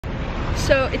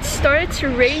So it started to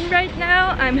rain right now.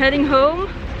 I'm heading home,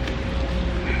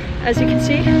 as you can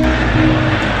see.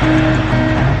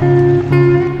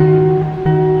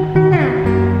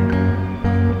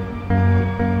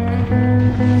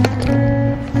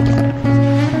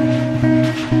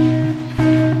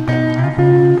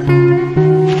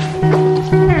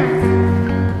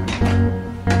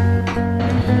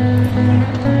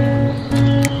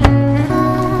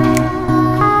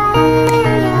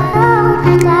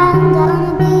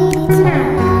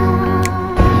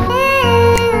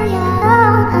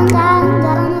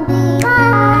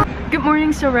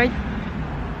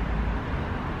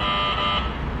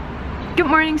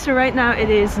 So right now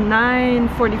it is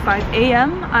 9:45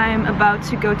 a.m. I'm about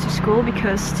to go to school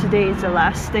because today is the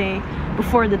last day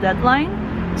before the deadline.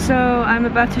 So I'm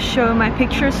about to show my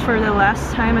pictures for the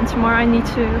last time, and tomorrow I need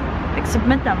to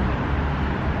submit them.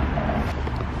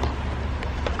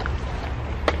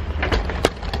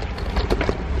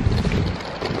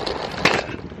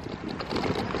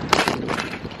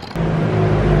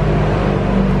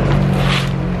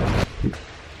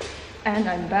 And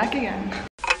I'm back again.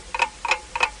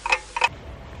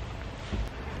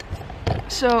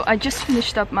 So I just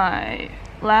finished up my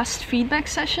last feedback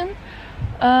session.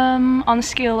 On a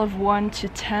scale of 1 to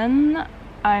 10,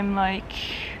 I'm like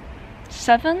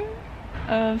 7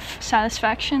 of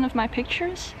satisfaction of my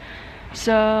pictures.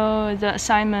 So the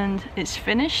assignment is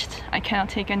finished. I cannot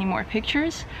take any more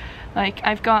pictures. Like,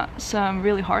 I've got some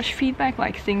really harsh feedback,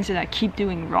 like things that I keep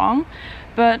doing wrong,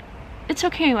 but it's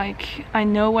okay. Like, I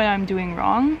know what I'm doing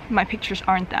wrong. My pictures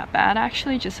aren't that bad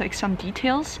actually, just like some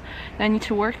details that I need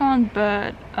to work on,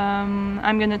 but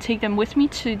I'm gonna take them with me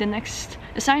to the next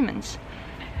assignments.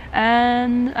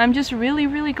 And I'm just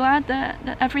really glad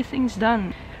that everything's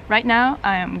done. Right now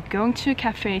I am going to a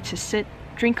cafe to sit,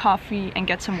 drink coffee, and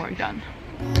get some work done.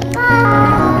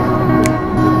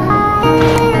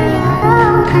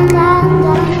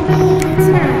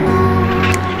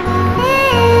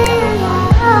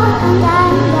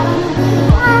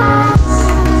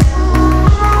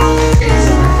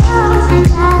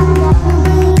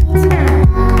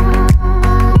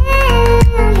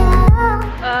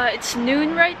 It's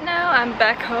noon right now. I'm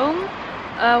back home.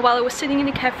 While I was sitting in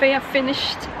the cafe, I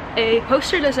finished a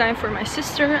poster design for my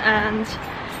sister, and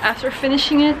after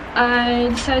finishing it I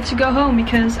decided to go home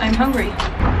because I'm hungry.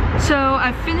 So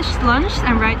I finished lunch,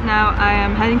 and right now I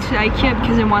am heading to IKEA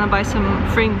because I want to buy some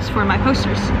frames for my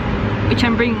posters, which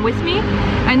I'm bringing with me.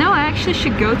 I know I actually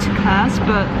should go to class,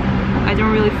 but I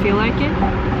don't really feel like it.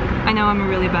 I know I'm a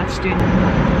really bad student.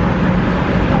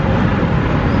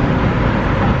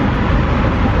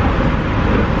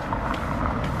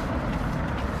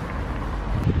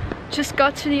 Just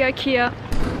got to the IKEA.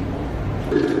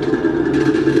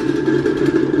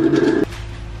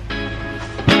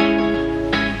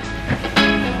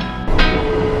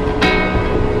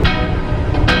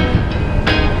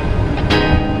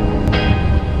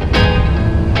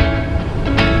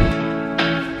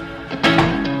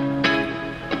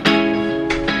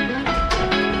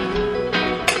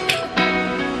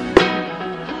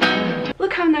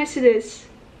 Look how nice it is.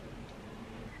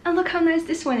 And look how nice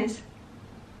this one is.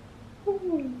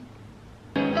 Ooh.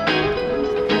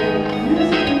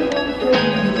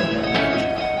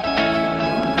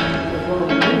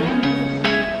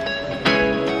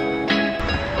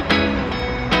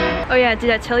 Oh yeah,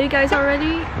 did I tell you guys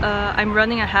already? I'm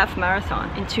running a half marathon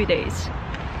in 2 days.